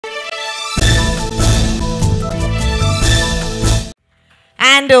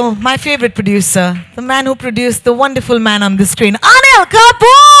And my favorite producer, the man who produced the wonderful man on the screen, Anil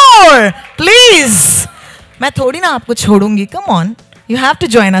Kapoor! Please! मैं थोड़ी ना आपको छोड़ूंगी. Come on. You have to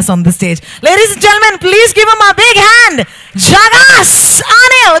join us on the stage. Ladies and gentlemen, please give him a big hand. Jagas!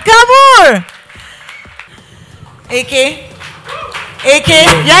 Anil Kapoor! AK.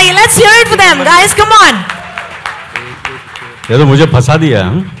 Yeah, let's hear it for them. Guys, come on. ये तो मुझे फंसा दिया.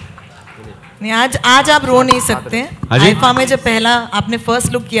 नहीं, आज आप रो नहीं सकते. आईफा में जब पहला आपने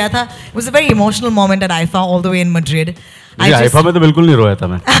फर्स्ट लुक किया था, it was a very emotional moment at IIFA all the way in Madrid. IIFA में तो बिल्कुल नहीं रोया था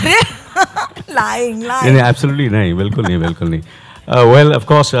मैं. अरे lying. नहीं, absolutely नहीं, बिल्कुल नहीं. Well, of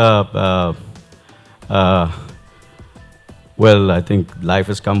course, well, I think life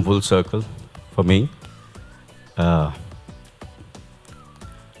has come full circle for me.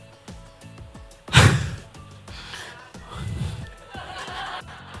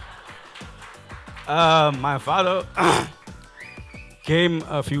 My father came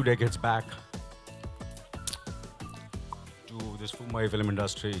a few decades back to this Mumbai film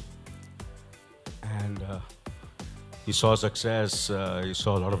industry, and he saw success, he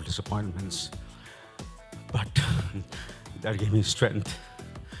saw a lot of disappointments, but that gave me strength,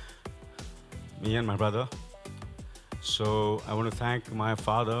 me and my brother. So I want to thank my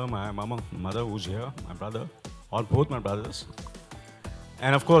father, my mother who's here, my brother, or both my brothers.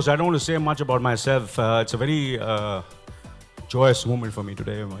 And of course, I don't want to say much about myself. It's a very joyous moment for me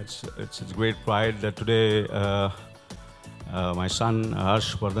today. It's great pride that today my son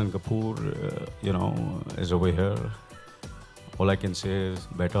Harshvardhan Kapoor, is over here. All I can say is,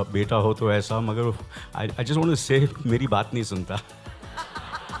 beta ho to aisa, magar I just want to say, meri baat nahi sunta.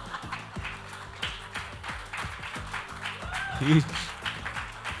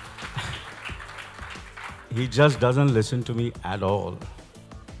 He just doesn't listen to me at all.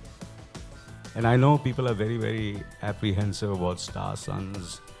 And I know people are very, very apprehensive about star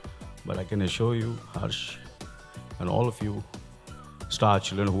sons, but I can assure you, Harsh, and all of you star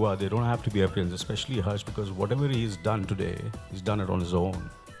children who are, they don't have to be apprehensive, especially Harsh, because whatever he's done today, he's done it on his own.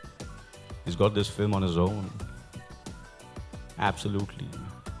 He's got this film on his own. Absolutely.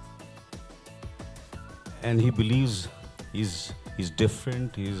 And he believes he's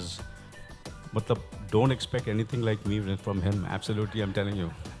different, but don't expect anything like me from him. Absolutely, I'm telling you.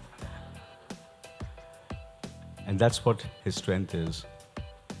 And that's what his strength is.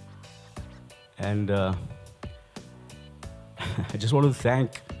 And I just want to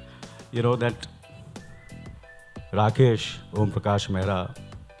thank, that Rakesh, Om Prakash Mehra,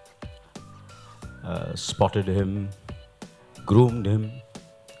 spotted him, groomed him,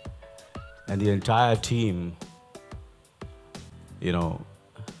 and the entire team,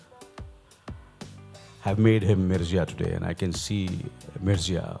 have made him Mirzia today. And I can see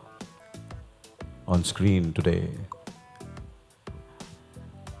Mirzia on screen today.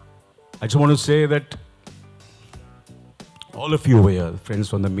 I just want to say that all of you over here, friends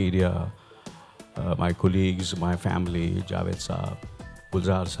from the media, my colleagues, my family, Javed Saab,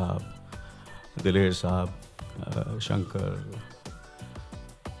 Gulzar Saab, Diler Saab, Shankar,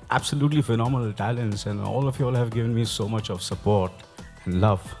 absolutely phenomenal talents, and all of you all have given me so much of support and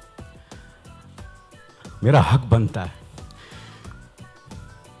love. Mera hak banta hai.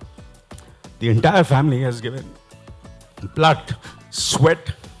 The entire family has given blood,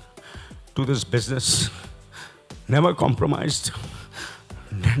 sweat to this business, never compromised,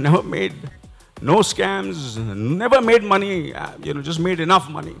 never made no scams, never made money, just made enough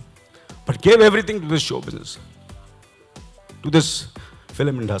money, but gave everything to this show business, to this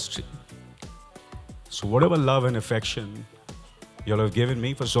film industry. So whatever love and affection you all have given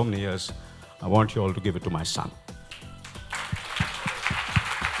me for so many years, I want you all to give it to my son.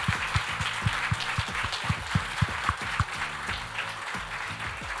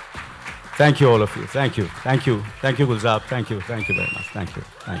 Thank you, all of you. Thank you. Thank you. Thank you, Gulzar. Thank you. Thank you very much. Thank you.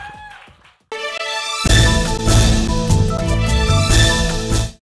 Thank you.